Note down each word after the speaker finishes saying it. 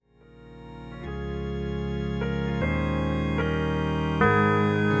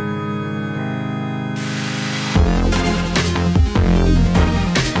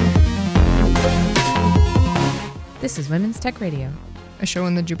This is Women's Tech Radio, a show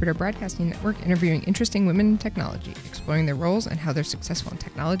on the Jupiter Broadcasting Network interviewing interesting women in technology, exploring their roles and how they're successful in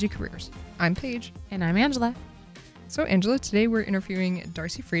technology careers. I'm Paige. and I'm Angela. So Angela, today we're interviewing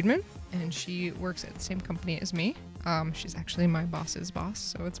Darci Friedman, and she works at the same company as me. She's actually my boss's boss,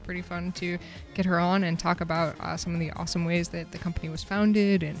 so it's pretty fun to get her on and talk about some of the awesome ways that the company was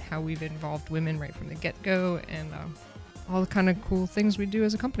founded and how we've involved women right from the get-go and all the kind of cool things we do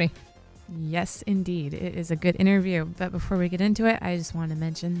as a company. Yes, indeed. It is a good interview. But before we get into it, I just want to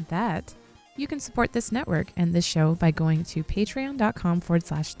mention that you can support this network and this show by going to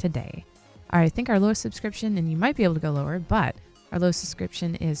patreon.com/today. I think our lowest subscription, and you might be able to go lower, but our lowest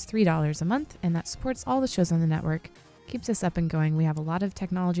subscription is $3 a month, and that supports all the shows on the network, keeps us up and going. We have a lot of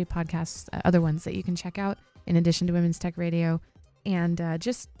technology podcasts, other ones that you can check out in addition to Women's Tech Radio, and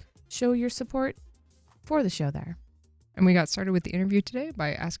just show your support for the show there. And we got started with the interview today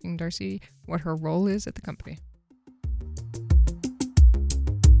by asking Darci what her role is at the company.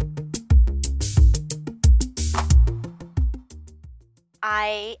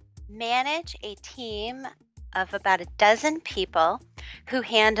 I manage a team of about a dozen people who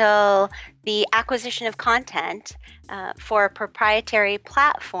handle the acquisition of content for a proprietary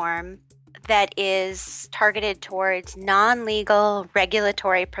platform that is targeted towards non-legal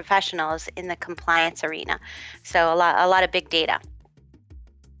regulatory professionals in the compliance arena. So a lot of big data.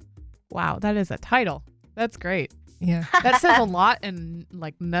 Wow, that is a title. That's great. Yeah. That says a lot and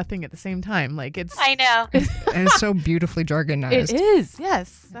like nothing at the same time. Like it's I know. And it's so beautifully jargonized. It is.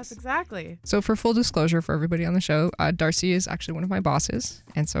 Yes, that's exactly. So for full disclosure for everybody on the show, Darci is actually one of my bosses.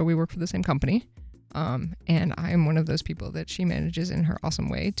 And so we work for the same company. And I am one of those people that she manages in her awesome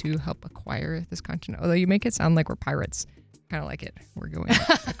way to help acquire this content. Although you make it sound like we're pirates. Kind of like it. We're going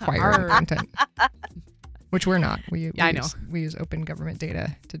to acquire the content. Which we're not. We use open government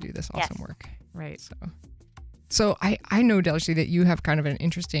data to do this awesome work. Right. So I know, Darci, that you have kind of an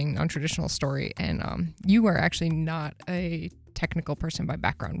interesting, non-traditional story, and you are actually not a technical person by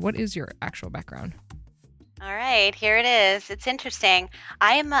background. What is your actual background? All right, here it is. It's interesting.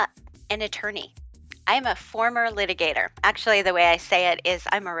 I am an attorney. I'm a former litigator. Actually, the way I say it is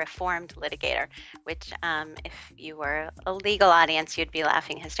I'm a reformed litigator, which if you were a legal audience, you'd be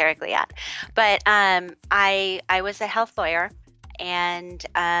laughing hysterically at. But I was a health lawyer, and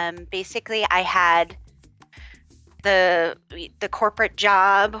basically I had the corporate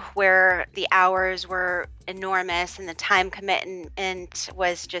job where the hours were enormous and the time commitment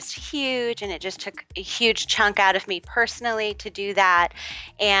was just huge, and it just took a huge chunk out of me personally to do that.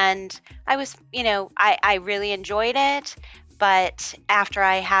 And I was, I really enjoyed it. But after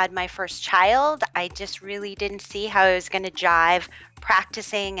I had my first child, I just really didn't see how I was going to jive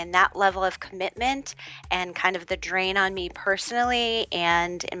practicing and that level of commitment and kind of the drain on me personally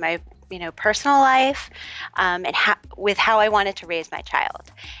and in my personal life, and with how I wanted to raise my child.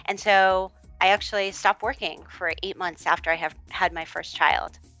 And so I actually stopped working for 8 months after I had my first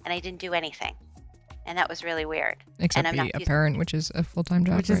child, and I didn't do anything. And that was really weird. Except be a parent, which is a full-time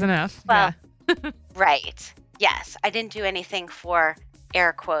job. Which is enough. Well, right. Yes. I didn't do anything for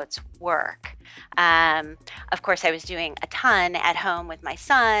air quotes work. Of course, I was doing a ton at home with my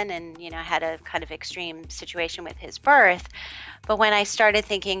son, and I had a kind of extreme situation with his birth. But when I started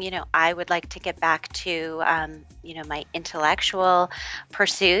thinking, I would like to get back to, my intellectual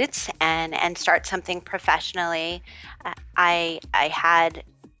pursuits and start something professionally, I had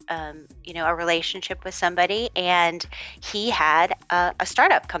a relationship with somebody, and he had a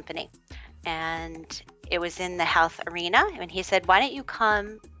startup company, and it was in the health arena. And he said, why don't you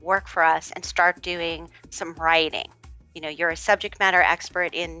come work for us and start doing some writing? You're a subject matter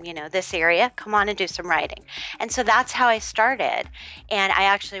expert in, this area. Come on and do some writing. And so that's how I started. And I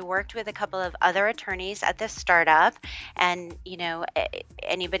actually worked with a couple of other attorneys at this startup. And,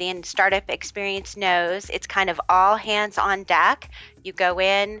 anybody in startup experience knows it's kind of all hands on deck. You go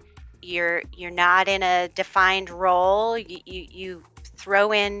in, you're not in a defined role. You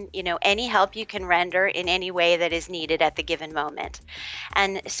throw in, any help you can render in any way that is needed at the given moment.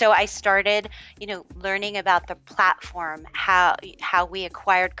 And so I started, learning about the platform, how we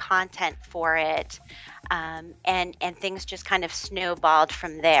acquired content for it, and things just kind of snowballed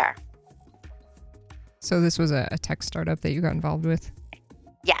from there. So this was a tech startup that you got involved with?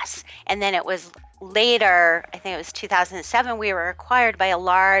 Yes. And then it was later, I think it was 2007, we were acquired by a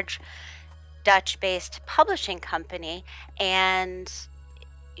large Dutch-based publishing company, and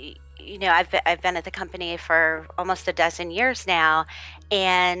I've been at the company for almost a dozen years now,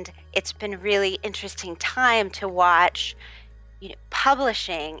 and it's been a really interesting time to watch,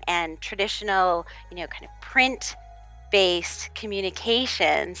 publishing and traditional, kind of print based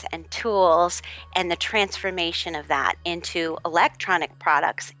communications and tools, and the transformation of that into electronic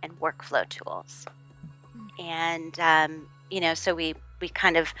products and workflow tools. And so we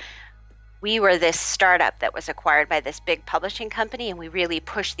were this startup that was acquired by this big publishing company, and we really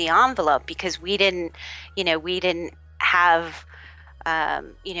pushed the envelope because we didn't have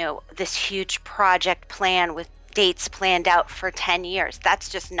this huge project plan with dates planned out for 10 years. That's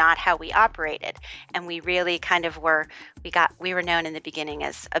just not how we operated. And we really we were known in the beginning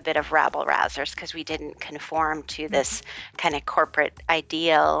as a bit of rabble rousers because we didn't conform to this kind of corporate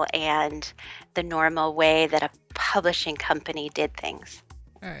ideal and the normal way that a publishing company did things.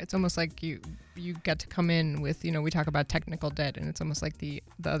 It's almost like you get to come in with, we talk about technical debt, and it's almost like the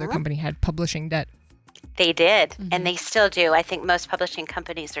other company had publishing debt. They did, and they still do. I think most publishing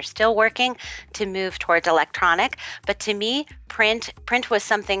companies are still working to move towards electronic. But to me, print was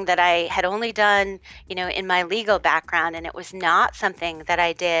something that I had only done, in my legal background, and it was not something that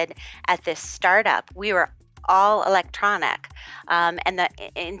I did at this startup. We were all electronic, and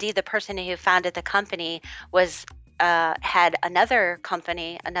indeed the person who founded the company had another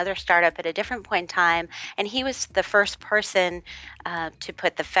company, another startup at a different point in time, and he was the first person to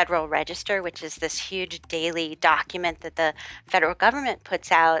put the Federal Register, which is this huge daily document that the federal government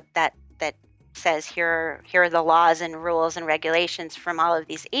puts out that says here are the laws and rules and regulations from all of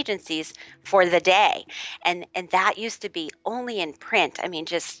these agencies for the day, and that used to be only in print. I mean,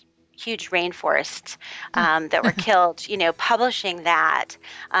 just huge rainforests that were killed, publishing that,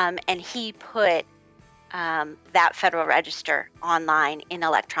 and he put that Federal Register online in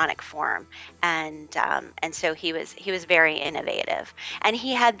electronic form, and so he was very innovative, and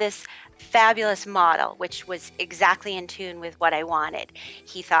he had this fabulous model which was exactly in tune with what I wanted.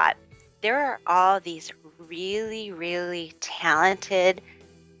 He thought, there are all these really, really talented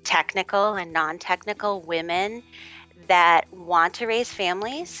technical and non-technical women that want to raise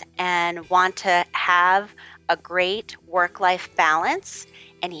families and want to have a great work-life balance.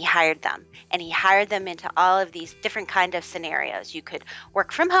 And he hired them. And he hired them into all of these different kind of scenarios. You could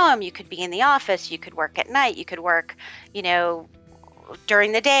work from home. You could be in the office. You could work at night. You could work,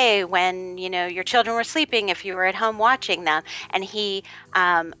 during the day when, your children were sleeping if you were at home watching them. And he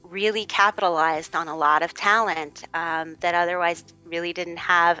really capitalized on a lot of talent that otherwise really didn't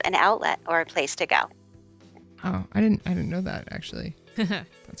have an outlet or a place to go. Oh, I didn't know that, actually.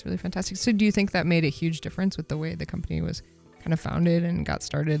 That's really fantastic. So do you think that made a huge difference with the way the company was kind of founded and got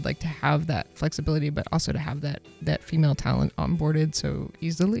started, like to have that flexibility, but also to have that female talent onboarded so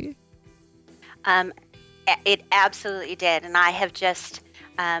easily? It absolutely did. And I have just,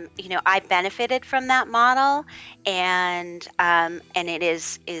 I benefited from that model, and it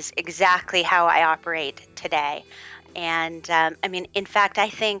is exactly how I operate today. And in fact, I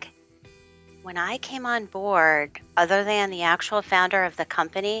think when I came on board, other than the actual founder of the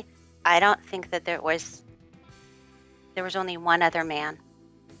company, I don't think that there was only one other man.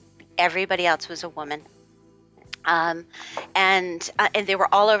 Everybody else was a woman. And they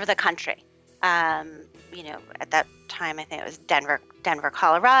were all over the country. At that time, I think it was Denver,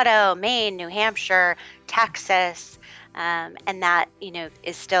 Colorado, Maine, New Hampshire, Texas. And that,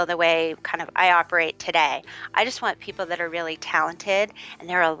 is still the way kind of I operate today. I just want people that are really talented, and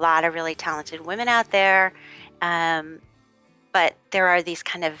there are a lot of really talented women out there. But there are these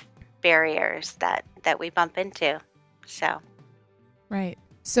kind of barriers that we bump into. So. Right.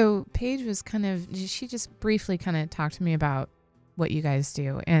 So Paige was she just briefly kind of talked to me about what you guys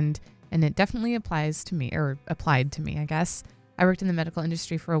do, and it definitely applied to me, I guess. I worked in the medical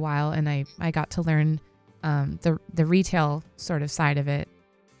industry for a while, and I got to learn the retail sort of side of it.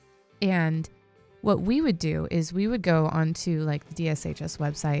 And what we would do is we would go onto like the DSHS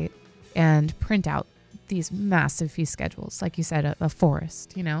website and print out these massive fee schedules, like you said, a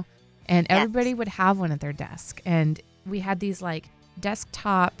forest, and everybody would have one at their desk. And we had these like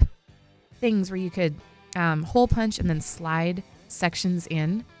desktop things where you could hole punch and then slide sections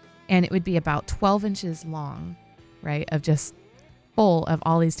in, and it would be about 12 inches long, right, of just full of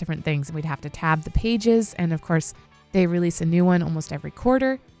all these different things. And we'd have to tab the pages, and of course they release a new one almost every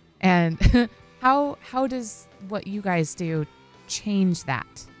quarter. And how does what you guys do change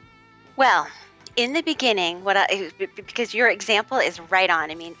that? Well, in the beginning, because your example is right on.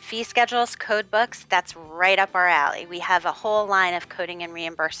 Fee schedules, code books, that's right up our alley. We have a whole line of coding and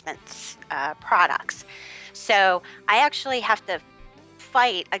reimbursements products. So I actually have to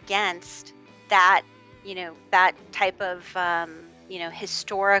fight against that, that type of,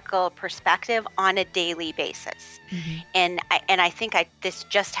 historical perspective on a daily basis. Mm-hmm. And I think this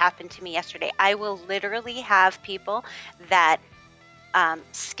just happened to me yesterday. I will literally have people that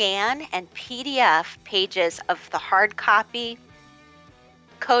scan and PDF pages of the hard copy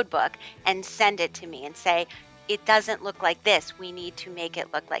code book and send it to me and say, it doesn't look like this. We need to make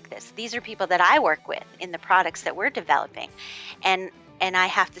it look like this. These are people that I work with in the products that we're developing. And I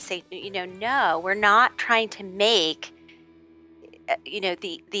have to say, no, we're not trying to make,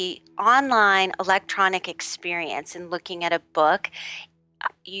 the online electronic experience in looking at a book.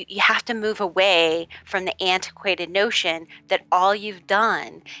 You have to move away from the antiquated notion that all you've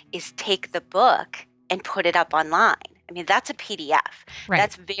done is take the book and put it up online. I mean, that's a PDF. Right.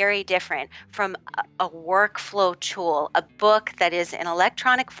 That's very different from a workflow tool, a book that is an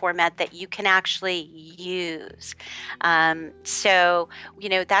electronic format that you can actually use. So,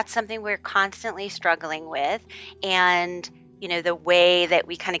 that's something we're constantly struggling with. And the way that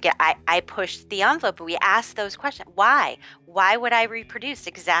we kind of I push the envelope, we ask those questions. Why would I reproduce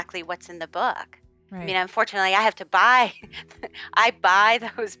exactly what's in the book? Right. I mean, unfortunately, I have to buy, I buy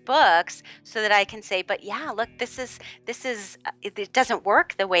those books so that I can say, but yeah, look, this is, it doesn't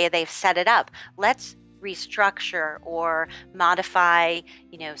work the way they've set it up. Let's restructure or modify,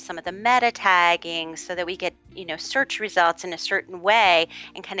 some of the meta tagging so that we get, search results in a certain way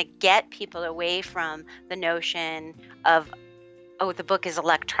and kind of get people away from the notion of, oh, the book is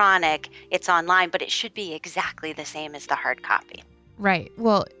electronic, it's online, but it should be exactly the same as the hard copy. Right.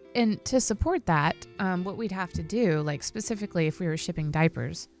 Well, and to support that, what we'd have to do, like specifically if we were shipping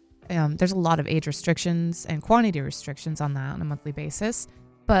diapers, there's a lot of age restrictions and quantity restrictions on that on a monthly basis,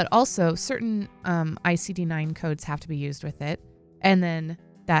 but also certain ICD-9 codes have to be used with it. And then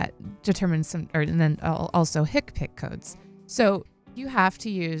that determines and then also HCPCS codes. So you have to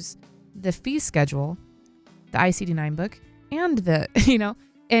use the fee schedule, the ICD-9 book, and the,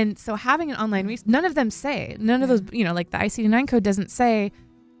 and so having an online none of them say, none of those, like the ICD-9 code doesn't say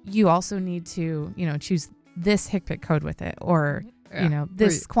you also need to, choose this HCPCS code with it or,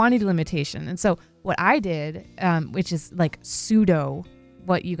 this quantity limitation. And so what I did, which is like pseudo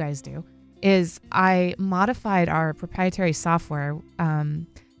what you guys do, is I modified our proprietary software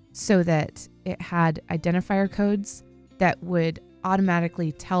so that it had identifier codes that would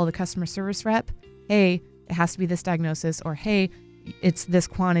automatically tell the customer service rep, hey, it has to be this diagnosis, or hey, it's this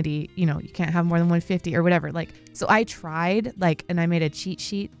quantity, you can't have more than 150 or whatever. Like, so I tried and I made a cheat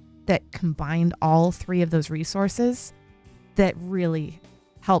sheet that combined all three of those resources that really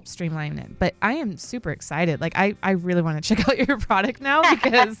helped streamline it. But I am super excited. Like, I really want to check out your product now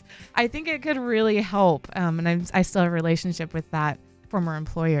because I think it could really help. And I still have a relationship with that former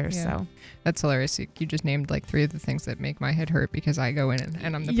employer. Yeah. So that's hilarious. You just named like three of the things that make my head hurt because I go in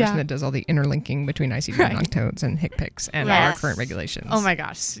and I'm the person that does all the interlinking between ICD-9 codes and HCPCS and our current regulations. Oh my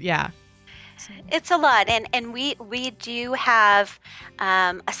gosh. Yeah. It's a lot. And we do have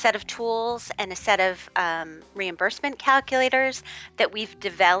a set of tools and a set of reimbursement calculators that we've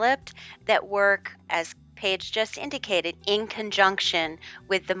developed that work, as Paige just indicated, in conjunction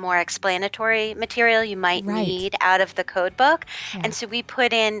with the more explanatory material you might need out of the code book. Yeah. And so we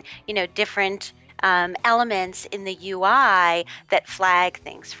put in, different elements in the UI that flag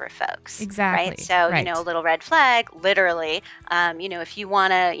things for folks. Exactly. Right. So, a little red flag, literally, if you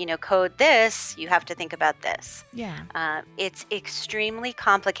want to, code this, you have to think about this. Yeah. It's extremely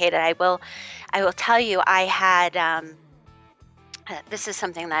complicated. I will tell you, I had, this is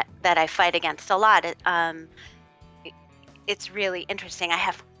something that I fight against a lot. It's really interesting. I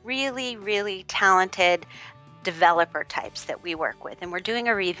have really, really talented developer types that we work with, and we're doing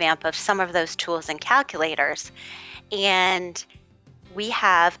a revamp of some of those tools and calculators. And we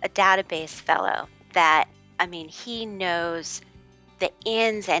have a database fellow that, he knows the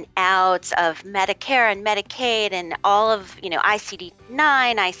ins and outs of Medicare and Medicaid and all of, ICD-9,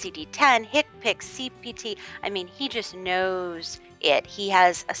 ICD-10, HCPCS, CPT. He just knows it. He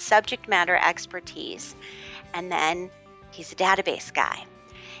has a subject matter expertise, and then he's a database guy.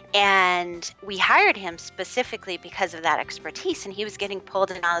 And we hired him specifically because of that expertise, and he was getting pulled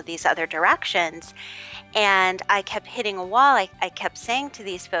in all of these other directions. And I kept hitting a wall. I kept saying to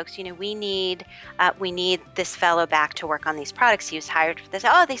these folks, we need this fellow back to work on these products. He was hired for this.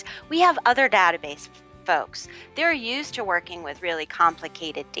 We have other database folks. They're used to working with really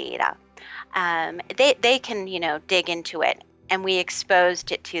complicated data. They can, dig into it. And we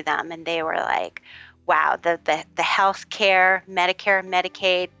exposed it to them, and they were like, wow, the healthcare, Medicare,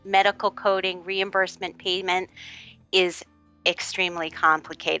 Medicaid, medical coding, reimbursement payment is extremely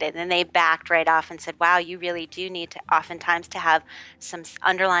complicated. And they backed right off and said, wow, you really do need to oftentimes to have some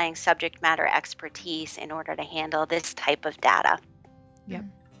underlying subject matter expertise in order to handle this type of data.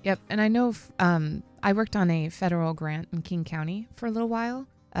 Yep. And I know I worked on a federal grant in King County for a little while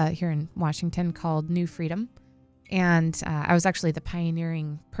here in Washington called New Freedom. And I was actually the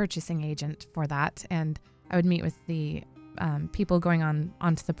pioneering purchasing agent for that. And I would meet with the people going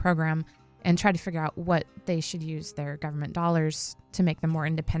onto the program and try to figure out what they should use their government dollars to make them more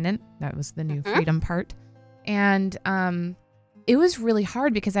independent. That was the new freedom part. And it was really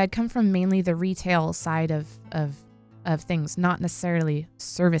hard because I'd come from mainly the retail side of things, not necessarily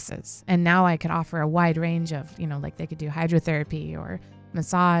services. And now I could offer a wide range of, like they could do hydrotherapy or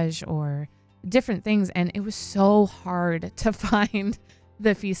massage or different things. And it was so hard to find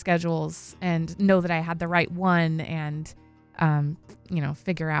the fee schedules and know that I had the right one and,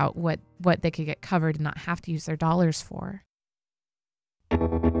 figure out what they could get covered and not have to use their dollars for.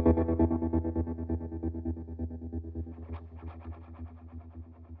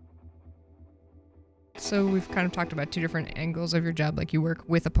 So we've kind of talked about two different angles of your job. Like you work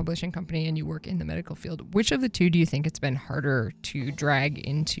with a publishing company and you work in the medical field. Which of the two do you think it's been harder to drag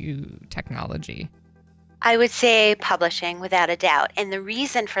into technology? I would say publishing, without a doubt. And the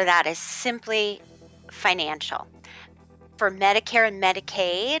reason for that is simply financial. For Medicare and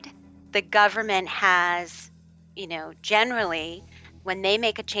Medicaid, the government has, generally, when they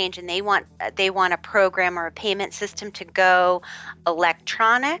make a change and they want a program or a payment system to go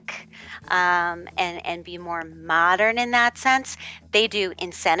electronic and be more modern in that sense, they do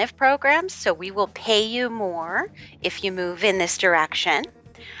incentive programs. So we will pay you more if you move in this direction.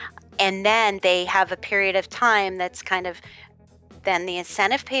 And then they have a period of time that's then the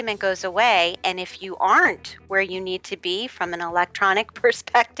incentive payment goes away. And if you aren't where you need to be from an electronic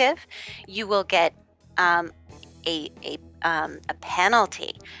perspective, you will get a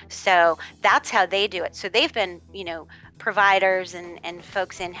penalty. So that's how they do it. So they've been, providers and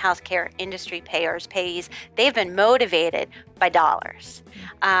folks in healthcare industry, payees, they've been motivated by dollars.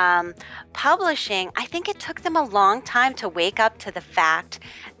 Publishing, I think it took them a long time to wake up to the fact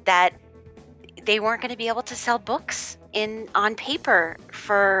that they weren't going to be able to sell books on paper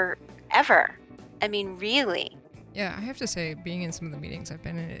forever. I mean, really. Yeah, I have to say, being in some of the meetings I've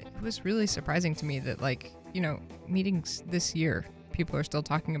been in, it was really surprising to me that, meetings this year, people are still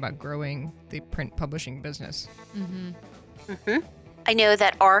talking about growing the print publishing business. I know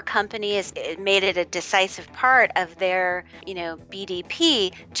that our company has made it a decisive part of their,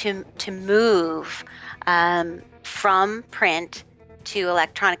 BDP to move from print to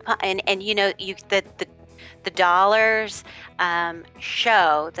electronic, and the dollars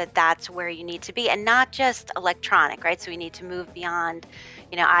show that that's where you need to be, and not just electronic, right? So we need to move beyond.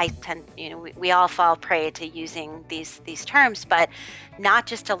 We all fall prey to using these terms, but not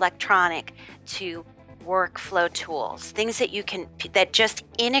just electronic, to workflow tools, things that just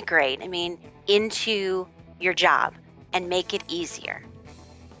integrate, into your job and make it easier.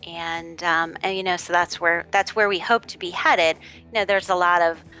 And so that's where we hope to be headed. There are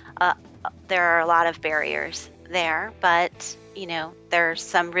a lot of barriers there, but there's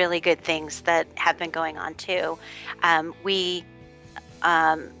some really good things that have been going on too. We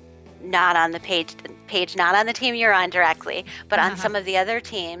not on the page, not on the team you're on directly, but on some of the other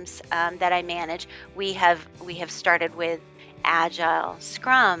teams that I manage, we have started with Agile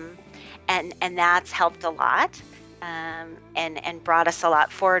Scrum, and that's helped a lot. And brought us a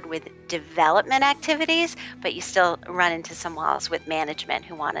lot forward with development activities, but you still run into some walls with management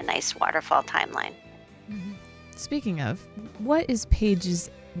who want a nice waterfall timeline. Speaking of, what is Paige's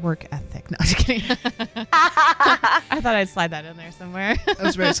work ethic? No, just kidding. I thought I'd slide that in there somewhere. That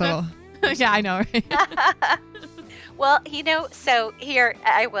was very subtle. Yeah, I know, right? Well, so here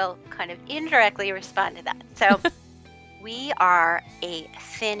I will kind of indirectly respond to that. So we are a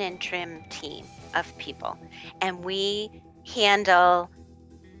thin and trim team of people, and we handle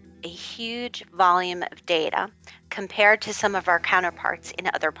a huge volume of data compared to some of our counterparts in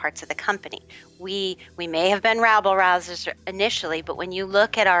other parts of the company. We may have been rabble rousers initially, but when you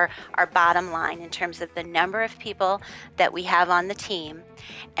look at our bottom line in terms of the number of people that we have on the team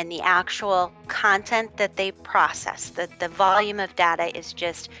and the actual content that they process, the volume of data is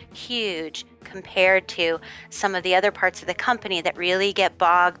just huge compared to some of the other parts of the company that really get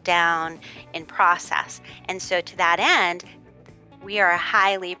bogged down in process. And so to that end, we are a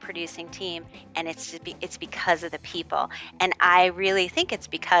highly producing team, and it's because of the people. And I really think it's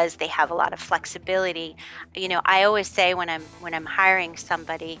because they have a lot of flexibility. I always say when I'm hiring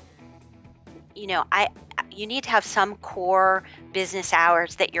somebody, you need to have some core business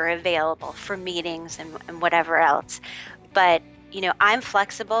hours that you're available for meetings and whatever else. But I'm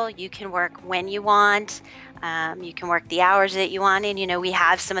flexible. You can work when you want. You can work the hours that you want. And, we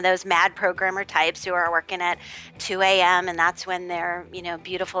have some of those mad programmer types who are working at 2 a.m. and that's when their,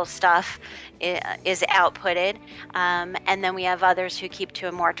 beautiful stuff is outputted. And then we have others who keep to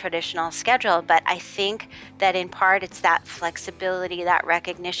a more traditional schedule. But I think that in part it's that flexibility, that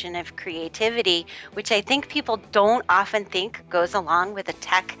recognition of creativity, which I think people don't often think goes along with a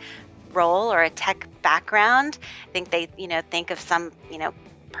tech role or a tech background. I think they, think of some,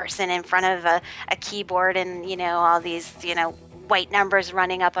 person in front of a keyboard and, all these, white numbers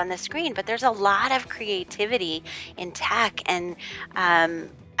running up on the screen. But there's a lot of creativity in tech. And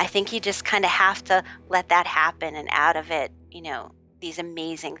I think you just kind of have to let that happen. And out of it, these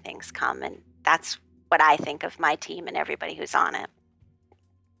amazing things come. And that's what I think of my team and everybody who's on it.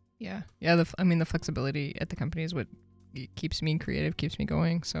 Yeah. Yeah. The flexibility at the company is what keeps me creative, keeps me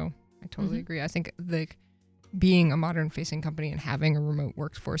going. So I totally agree. I think being a modern facing company and having a remote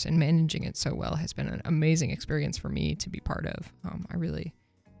workforce and managing it so well has been an amazing experience for me to be part of. I really,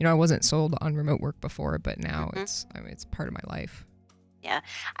 I wasn't sold on remote work before, but now it's part of my life. Yeah.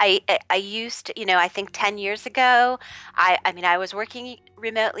 I used to, I think 10 years ago, I was working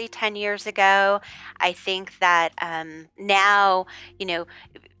remotely 10 years ago. I think that now,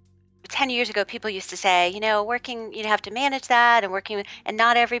 10 years ago, people used to say, working, you have to manage that and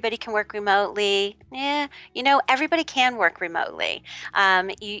not everybody can work remotely. Yeah, everybody can work remotely.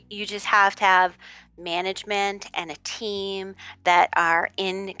 You just have to have management and a team that are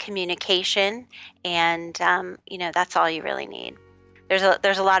in communication. And, that's all you really need.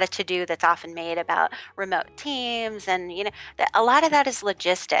 There's a lot of to-do that's often made about remote teams, and a lot of that is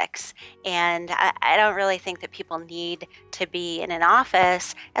logistics. And I don't really think that people need to be in an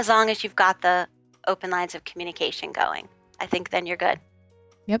office as long as you've got the open lines of communication going. I think then you're good.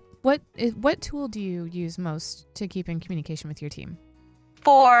 Yep. What tool do you use most to keep in communication with your team?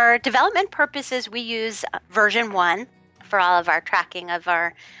 For development purposes, we use version 1 for all of our tracking of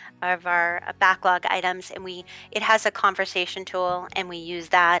our backlog items, and it has a conversation tool, and we use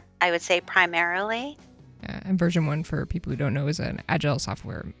that, I would say, primarily. And version 1, for people who don't know, is an agile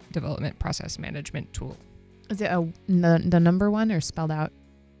software development process management tool. Is it the number 1 or spelled out?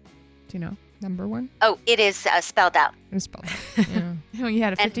 Do you know? Number 1? Oh, it is spelled out. It's spelled out. Yeah. You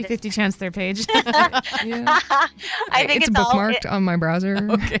had a 50-50 chance there, Paige. Yeah. I think it's bookmarked on my browser.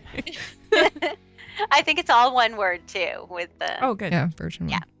 Okay. I think it's all one word too with the. Oh, good. Yeah, version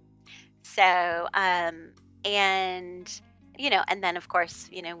 1. Yeah. So, and then of course,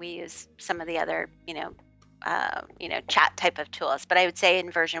 we use some of the other, chat type of tools. But I would say in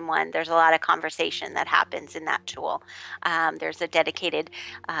version 1, there's a lot of conversation that happens in that tool. There's a dedicated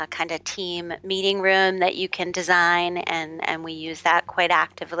kind of team meeting room that you can design, and we use that quite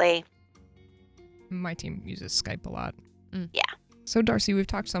actively. My team uses Skype a lot. Yeah. So Darci, we've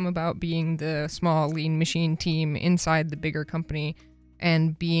talked some about being the small lean machine team inside the bigger company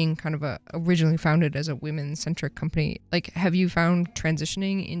and being kind of originally founded as a women-centric company. Like, have you found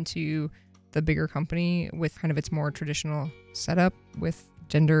transitioning into the bigger company with kind of its more traditional setup with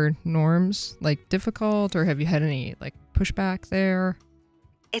gender norms, like, difficult, or have you had any like pushback there?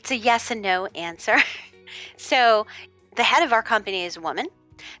 It's a yes and no answer. So the head of our company is a woman.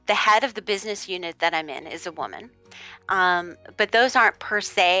 The head of the business unit that I'm in is a woman. But those aren't per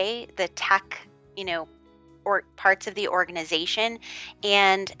se the tech, or parts of the organization.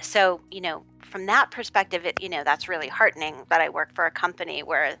 And so, from that perspective, that's really heartening that I work for a company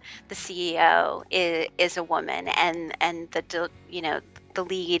where the CEO is a woman, and the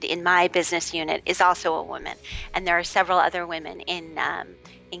lead in my business unit is also a woman. And there are several other women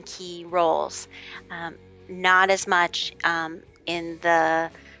in key roles. Not as much in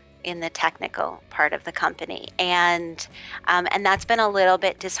the technical part of the company, and that's been a little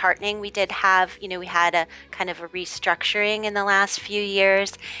bit disheartening. We did have, we had a kind of a restructuring in the last few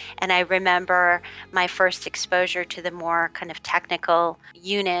years, and I remember my first exposure to the more kind of technical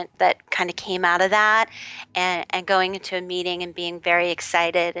unit that kind of came out of that, and going into a meeting and being very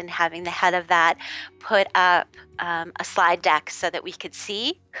excited and having the head of that put up a slide deck so that we could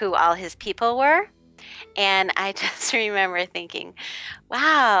see who all his people were. And I just remember thinking,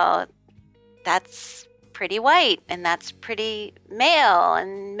 wow, that's pretty white and that's pretty male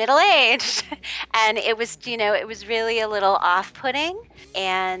and middle-aged. And it was, it was really a little off-putting.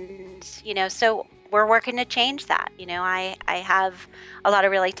 And, so we're working to change that. I have a lot of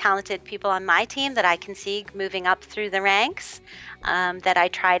really talented people on my team that I can see moving up through the ranks, that I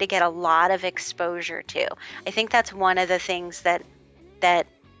try to get a lot of exposure to. I think that's one of the things that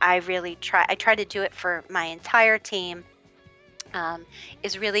I really try to do it for my entire team.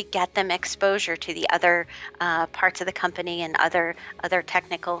 is really get them exposure to the other parts of the company and other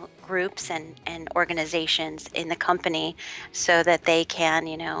technical groups and organizations in the company, so that they can,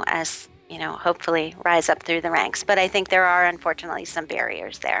 as hopefully rise up through the ranks. But I think there are unfortunately some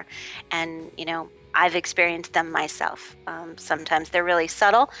barriers there, and I've experienced them myself. Sometimes they're really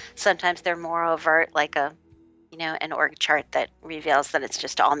subtle. Sometimes they're more overt, like an org chart that reveals that it's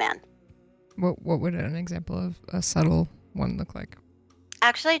just all men. What would an example of a subtle one look like?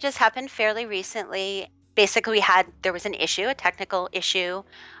 Actually, it just happened fairly recently. Basically, there was an issue, a technical issue,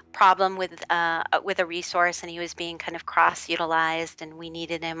 problem with a resource, and he was being kind of cross-utilized, and we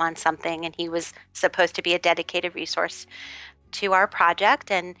needed him on something, and he was supposed to be a dedicated resource to our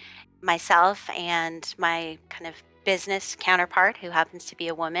project. And myself and my kind of business counterpart, who happens to be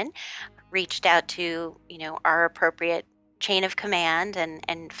a woman, reached out to our appropriate chain of command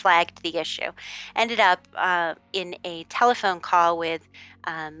and flagged the issue. Ended up in a telephone call with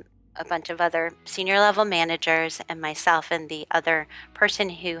a bunch of other senior level managers and myself and the other person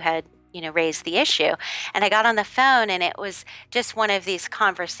who had raised the issue. And I got on the phone, and it was just one of these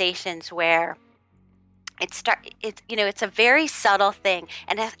conversations where it's a very subtle thing,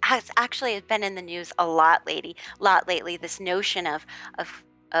 and it has actually been in the news a lot lately. This notion of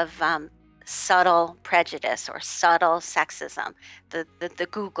subtle prejudice or subtle sexism. The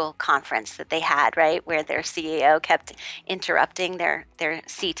Google conference that they had, right, where their CEO kept interrupting their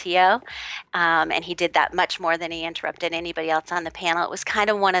CTO, and he did that much more than he interrupted anybody else on the panel. It was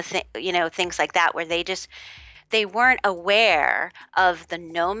kind of one of things like that, where they weren't aware of the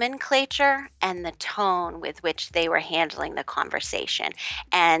nomenclature and the tone with which they were handling the conversation.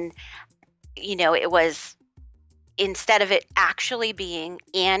 And, it was, instead of it actually being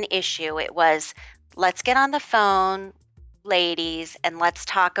an issue, it was, let's get on the phone, ladies, and let's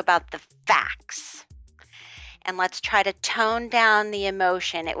talk about the facts. And let's try to tone down the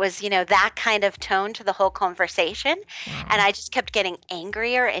emotion. It was, that kind of tone to the whole conversation. Wow. And I just kept getting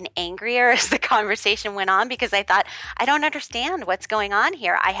angrier and angrier as the conversation went on, because I thought, I don't understand what's going on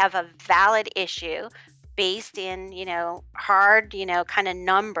here. I have a valid issue based in, hard, kind of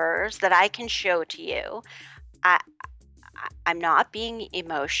numbers that I can show to you. I'm not being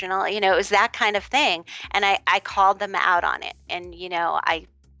emotional. It was that kind of thing. And I called them out on it. And, I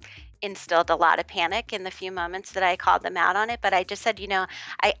instilled a lot of panic in the few moments that I called them out on it. But I just said,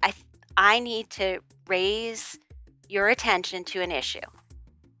 I need to raise your attention to an issue.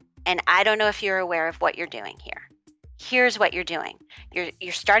 And I don't know if you're aware of what you're doing here. Here's what you're doing.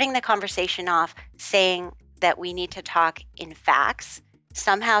 You're starting the conversation off saying that we need to talk in facts,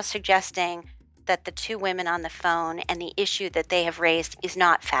 somehow suggesting that the two women on the phone and the issue that they have raised is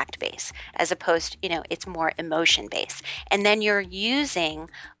not fact-based, as opposed, it's more emotion-based. And then you're using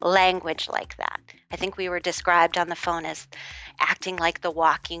language like that. I think we were described on the phone as acting like the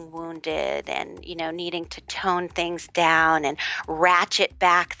walking wounded and, needing to tone things down and ratchet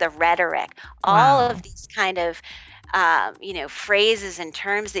back the rhetoric. All Wow. of these kind of phrases and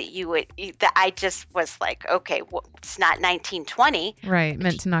terms that I just was like, okay, well, it's not 1920. Right,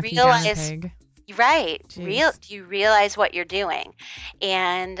 meant to knock you down a peg. Right. Jeez. Do you realize what you're doing?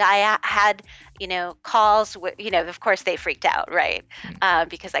 And I had, calls with, of course they freaked out, right?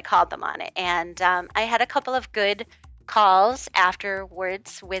 Because I called them on it. And I had a couple of good calls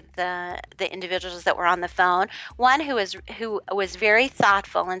afterwards with the individuals that were on the phone. One who was very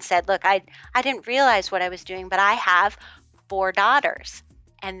thoughtful and said, look, I didn't realize what I was doing, but I have 4 daughters,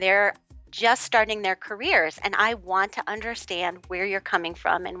 and they're just starting their careers, and I want to understand where you're coming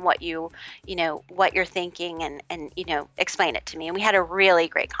from and what what you're thinking, and explain it to me. And we had a really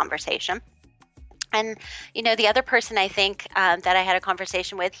great conversation. And the other person I think that I had a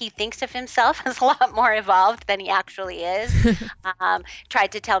conversation with, he thinks of himself as a lot more evolved than he actually is.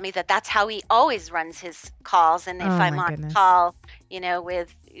 Tried to tell me that that's how he always runs his calls, and if I'm on call,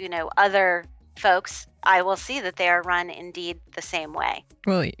 with other folks, I will see that they are run indeed the same way.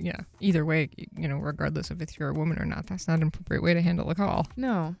 Well, yeah. Either way, regardless of if you're a woman or not, that's not an appropriate way to handle a call.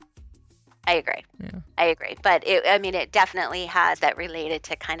 No. I agree. Yeah. I agree. But it definitely has that related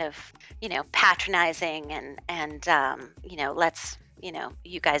to kind of, patronizing and let's,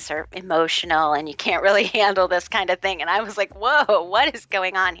 you guys are emotional and you can't really handle this kind of thing. And I was like, whoa, what is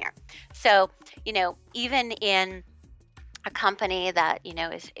going on here? So, even in a company that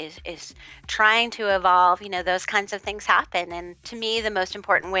is trying to evolve, those kinds of things happen. And to me, the most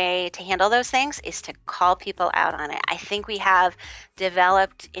important way to handle those things is to call people out on it. I think we have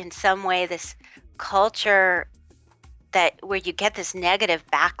developed in some way this culture where you get this negative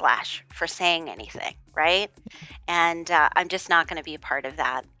backlash for saying anything, right? And I'm just not going to be a part of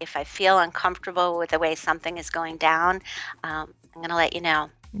that. If I feel uncomfortable with the way something is going down, I'm going to let you know.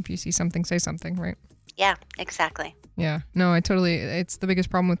 If you see something, say something, right? Yeah, exactly. Yeah. No, it's the biggest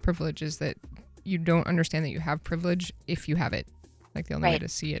problem with privilege is that you don't understand that you have privilege if you have it. Like the only way to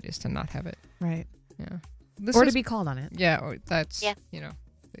see it is to not have it. Right. Yeah. Or to be called on it. Yeah. Or that's,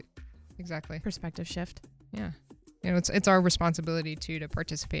 exactly. Perspective shift. Yeah. It's our responsibility to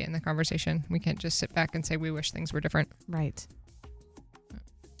participate in the conversation. We can't just sit back and say we wish things were different. Right.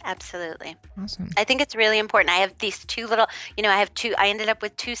 Absolutely. Awesome. I think it's really important. I have these two little, I ended up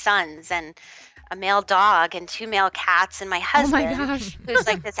with 2 sons and a male dog and 2 male cats, and my husband, oh my gosh, who's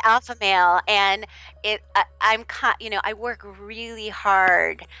like this alpha male. And I work really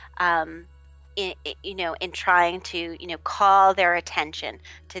hard, in trying to, call their attention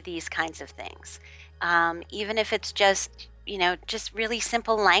to these kinds of things. Even if it's just really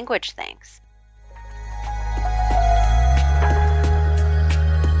simple language things.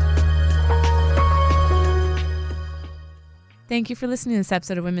 Thank you for listening to this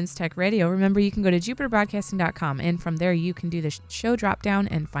episode of Women's Tech Radio. Remember, you can go to jupiterbroadcasting.com, and from there you can do the show drop down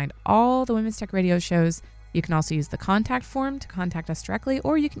and find all the Women's Tech Radio shows. You can also use the contact form to contact us directly,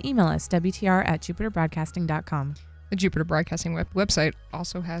 or you can email us, WTR@jupiterbroadcasting.com. The Jupiter Broadcasting website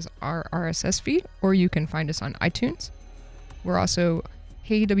also has our RSS feed, or you can find us on iTunes. We're also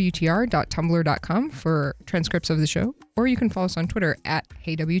heywtr.tumblr.com for transcripts of the show, or you can follow us on Twitter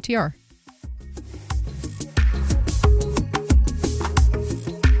 @heywtr.